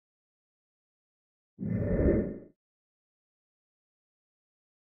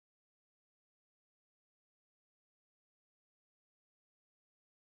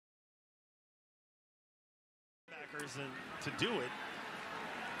blockers and to do it.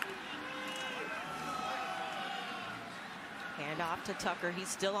 Hand off to Tucker. He's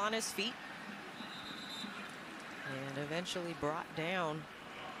still on his feet. And eventually brought down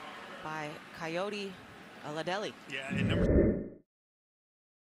by Coyote Oladelli. Yeah, and number.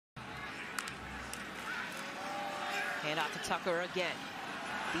 Hand off to Tucker again.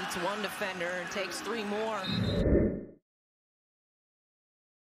 Beats one defender and takes three more.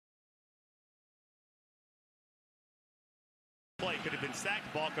 Play could have been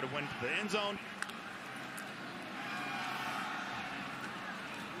sacked. Ball could have went to the end zone.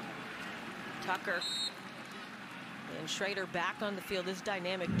 Tucker and Schrader back on the field. This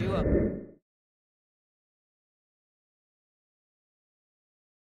dynamic duo.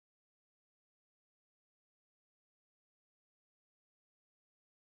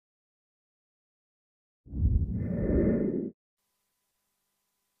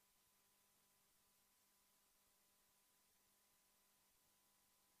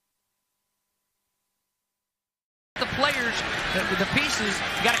 The players, the pieces,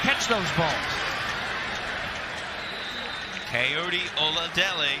 you got to catch those balls. Coyote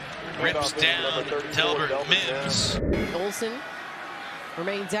Oladelli rips down Delbert Mims. Olsen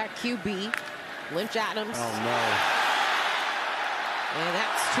remains at QB. Lynch Adams. Oh, no. And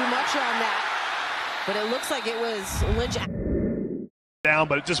that's too much on that. But it looks like it was Lynch. Down,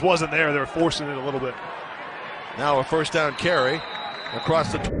 but it just wasn't there. They were forcing it a little bit. Now a first down carry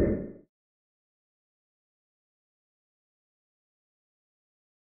across the.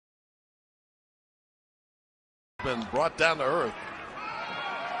 Been brought down to earth.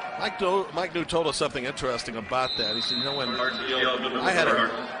 Mike New told us something interesting about that. He said, you know, when I had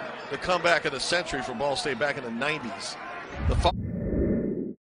the comeback of the century for Ball State back in the 90s,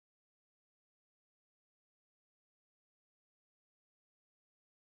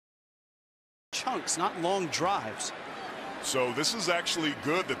 chunks, not long drives. So this is actually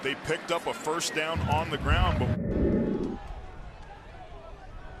good that they picked up a first down on the ground. But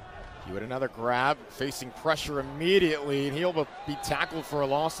Hewitt another grab, facing pressure immediately, and he'll be tackled for a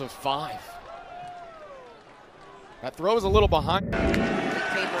loss of 5. That throw is a little behind. Paper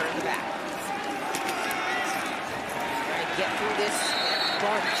in the back. Trying to get through this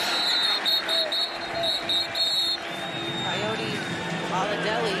bunch. Coyote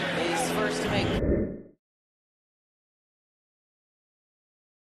Oladelli is first to make.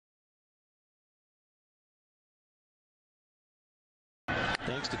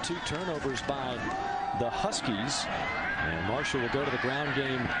 Thanks to 2 turnovers by the Huskies. And Marshall will go to the ground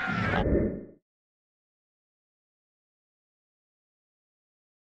game.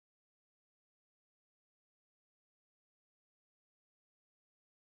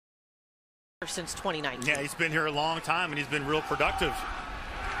 Since 2019. Yeah, he's been here a long time and he's been real productive.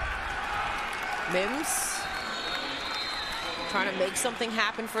 Mims trying to make something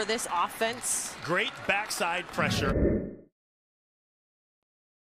happen for this offense. Great backside pressure.